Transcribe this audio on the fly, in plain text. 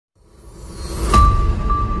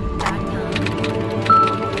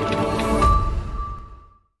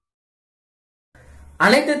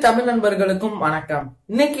அனைத்து தமிழ் நண்பர்களுக்கும் வணக்கம்.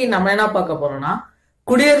 இன்னைக்கு நம்ம என்ன பார்க்க போறோம்னா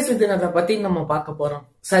குடியரசு தினத்தை பத்தி நம்ம பார்க்க போறோம்.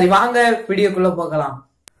 சரி, வாங்க வீடியோக்குள்ள போகலாம்.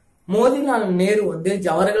 மோதிலால் நேரு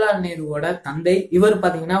ஜவஹர்லால் நேருவோட தந்தை. இவர்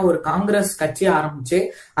பாத்தீங்கன்னா ஒரு காங்கிரஸ் கட்சி ஆரம்பிச்சு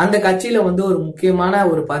அந்த கட்சியில ஒரு முக்கியமான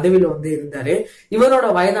ஒரு பதவியில இருந்தாரு. இவரோட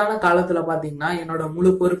வயதான காலத்துல பாத்தீங்கன்னா என்னோட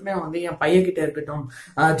முழு பொறுப்புமே என் பையன் கிட்ட இருக்கட்டும்,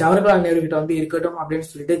 ஜவஹர்லால் நேரு கிட்ட இருக்கட்டும் அப்படின்னு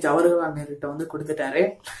சொல்லிட்டு ஜவஹர்லால் நேரு கிட்ட கொடுத்துட்டாரு.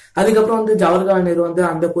 அதுக்கப்புறம் ஜவஹர்லால் நேரு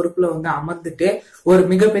அந்த பொறுப்புல அமர்ந்துட்டு ஒரு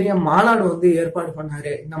மிகப்பெரிய மாநாடு ஏற்பாடு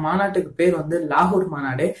பண்ணாரு. இந்த மாநாட்டுக்கு பேர் லாகூர்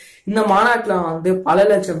மாநாடு. இந்த மாநாட்டுல பல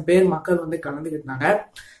லட்சம் பேர் மக்கள் கலந்துக்கிட்டாங்க.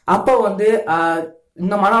 அப்ப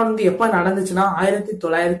இந்த மாநாடு எப்ப நடந்துச்சுன்னா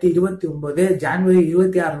 1929 ஜனவரி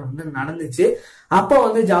 26 நடந்துச்சு. அப்ப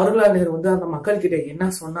ஜவஹர்லால் நேரு அந்த மக்கள் கிட்ட என்ன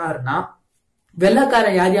சொன்னாருன்னா,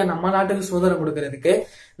 வெள்ளக்காரன் யாரியா நம்ம நாட்டுக்கு சுதந்திரம் கொடுக்கறதுக்கு,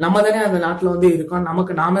 நம்ம தானே அந்த நாட்டுல இருக்கோம்,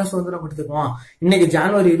 நமக்கு நாமே சுதந்திரம் கொடுத்துக்குவோம், இன்னைக்கு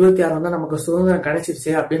ஜனவரி 26 நமக்கு சுதந்திரம்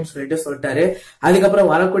கிடைச்சிருச்சு அப்படின்னு சொல்லிட்டாரு.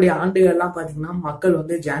 அதுக்கப்புறம் வரக்கூடிய ஆண்டுகள் எல்லாம் பாத்தீங்கன்னா மக்கள்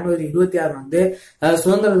ஜனவரி 26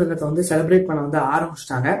 சுதந்திர தினத்தை செலிப்ரேட் பண்ண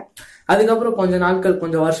ஆரம்பிச்சிட்டாங்க. அதுக்கப்புறம்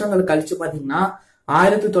கொஞ்சம் வருஷங்கள் கழிச்சு பாத்தீங்கன்னா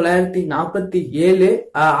 1947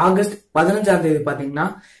 ஆகஸ்ட் 15 பாத்தீங்கன்னா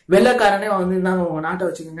வெள்ளக்காரனே உங்க நாட்டை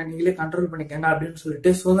வச்சுக்கோங்க, நீங்களே கண்ட்ரோல் பண்ணிக்கங்க அப்படின்னு சொல்லிட்டு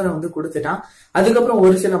சுதந்திரம் கொடுத்துட்டான். அதுக்கப்புறம்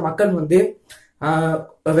ஒரு சில மக்கள்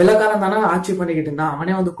வெள்ளக்காரன் தானே ஆட்சி பண்ணிக்கிட்டு இருந்தான்,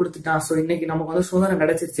 அவனே கொடுத்துட்டான். சோ இன்னைக்கு நமக்கு சுதந்திரம்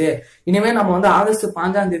கிடைச்சிருச்சு, இனிமே நம்ம ஆகஸ்ட்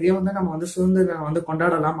 5 நம்ம சுதந்திரம்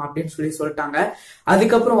கொண்டாடலாம் அப்படின்னு சொல்லிட்டாங்க.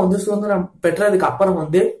 அதுக்கப்புறம் சுதந்திரம் பெற்றதுக்கு அப்புறம்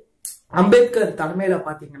அம்பேத்கர் தலைமையில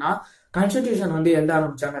பாத்தீங்கன்னா கான்ஸ்டிடியூஷன் எழுத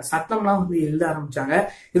ஆரம்பிச்சாங்க, சட்டம்லாம் எழுத ஆரம்பிச்சாங்க.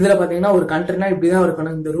 இதுல பாத்தீங்கன்னா ஒரு கண்ட்ரினா இப்படிதான்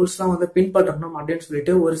இருக்கணும், இந்த ரூல்ஸ் எல்லாம் பின்பற்றணும் அப்படின்னு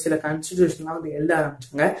சொல்லிட்டு ஒரு சில கான்ஸ்டிடியூஷன்லாம் எழுத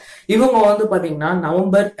ஆரம்பிச்சாங்க. இவங்க பாத்தீங்கன்னா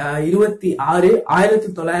நவம்பர் 26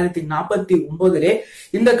 1949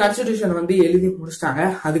 இந்த கான்ஸ்டிடியூஷன் எழுதி முடிச்சிட்டாங்க.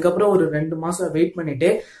 அதுக்கப்புறம் ஒரு 2 மாசம் வெயிட்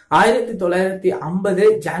பண்ணிட்டு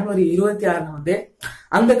 1950 ஜனவரி 26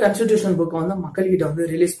 அந்த கான்ஸ்டிடியூஷன் புக் மக்கள் கிட்ட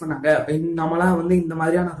ரிலீஸ் பண்ணாங்க. நம்மளாம் இந்த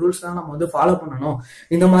மாதிரியான ரூல்ஸ் தான் நம்ம ஃபாலோ பண்ணணும்,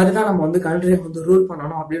 இந்த மாதிரிதான் நம்ம கண்ட்ரியை ரூல்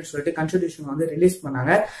பண்ணணும் அப்படின்னு சொல்லிட்டு கான்ஸ்டிடியூஷன் ரிலீஸ்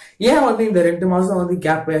பண்ணாங்க. ஏன் இந்த 2 மாசம்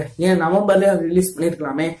கேப், ஏன் நவம்பர்ல ரிலீஸ்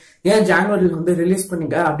பண்ணிருக்கலாமே, ஏன் ஜனவரியில ரிலீஸ்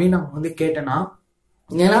பண்ணீங்க அப்படின்னு நம்ம கேட்டேன்னா,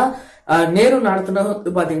 ஏன்னா நேரு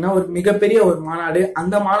நடத்தினது பாத்தீங்கன்னா ஒரு மிகப்பெரிய ஒரு மாநாடு.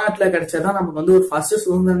 அந்த மாநாட்டுல கிடைச்சதான் நமக்கு ஒரு ஃபர்ஸ்ட்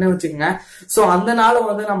சுதந்திரம்னே வச்சுக்கோங்க. சோ அந்த நாளை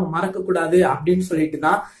நம்ம மறக்க கூடாது அப்படின்னு சொல்லிட்டு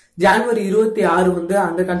தான் ஜனவரி 26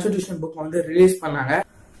 அந்த கான்ஸ்டிடியூஷன் புக் ரிலீஸ் பண்ணாங்க.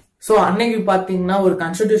 சோ அன்னைக்கு பாத்தீங்கன்னா ஒரு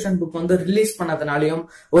கான்ஸ்டிடியூஷன் புக் ரிலீஸ் பண்ணதுனாலையும்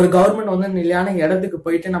ஒரு கவர்மெண்ட் நிலையான இடத்துக்கு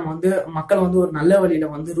போயிட்டு நம்ம மக்கள் ஒரு நல்ல வழியில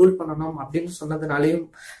ரூல் பண்ணணும் அப்படின்னு சொன்னதுனாலையும்,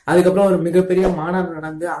 அதுக்கப்புறம் ஒரு மிகப்பெரிய மாநாடு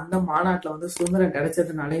நடந்து அந்த மாநாட்டுல சுதந்திரம்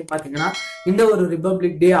கிடைச்சதுனாலையும் பாத்தீங்கன்னா இந்த ஒரு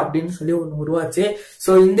ரிபப்ளிக் டே அப்படின்னு சொல்லி ஒண்ணு உருவாச்சு.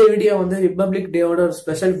 சோ இந்த வீடியோ ரிபப்ளிக் டேவோட ஒரு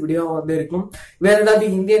ஸ்பெஷல் வீடியோ இருக்கும். வேற ஏதாவது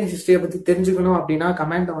இந்தியன் ஹிஸ்டரியை பத்தி தெரிஞ்சுக்கணும் அப்படின்னா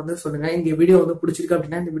கமெண்ட்ல சொல்லுங்க. இந்த வீடியோ பிடிச்சிருக்கு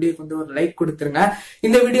அப்படின்னா இந்த வீடியோக்கு ஒரு லைக் கொடுத்துருங்க.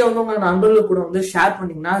 இந்த வீடியோ உங்க நண்பர்கள் கூட ஷேர்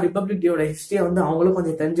பண்ணீங்கன்னா ரிபப்ளிக் டேயோட ஹிஸ்டரியை அவங்களும்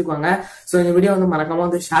கொஞ்சம் தெரிஞ்சுக்குவாங்க. சோ இந்த வீடியோ மறக்காம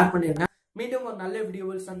ஷேர் பண்ணிருங்க. மீண்டும் ஒரு நல்ல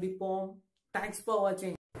வீடியோவில் சந்திப்போம். தேங்க்ஸ் ஃபார்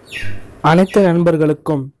வாட்சிங். அனைத்து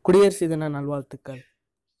நண்பர்களுக்கும் குடியரசு தின நல்வாழ்த்துக்கள்.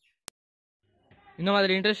 இந்த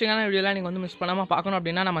மாதிரி இன்ட்ரெஸ்டிங்கான வீடியோலாம் நீங்கள் மிஸ் பண்ணாமல் பார்க்கணும்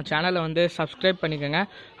அப்படின்னா நம்ம சேனலை சப்ஸ்கிரைப் பண்ணிக்கோங்க.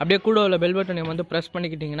 அப்படியே கூட உள்ள பெல் பட்டனை ப்ரெஸ்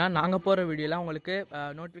பண்ணிக்கிட்டிங்கன்னா நாங்கள் போகிற வீடியோலாம் உங்களுக்கு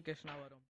நோட்டிஃபிகேஷனாக வரும்.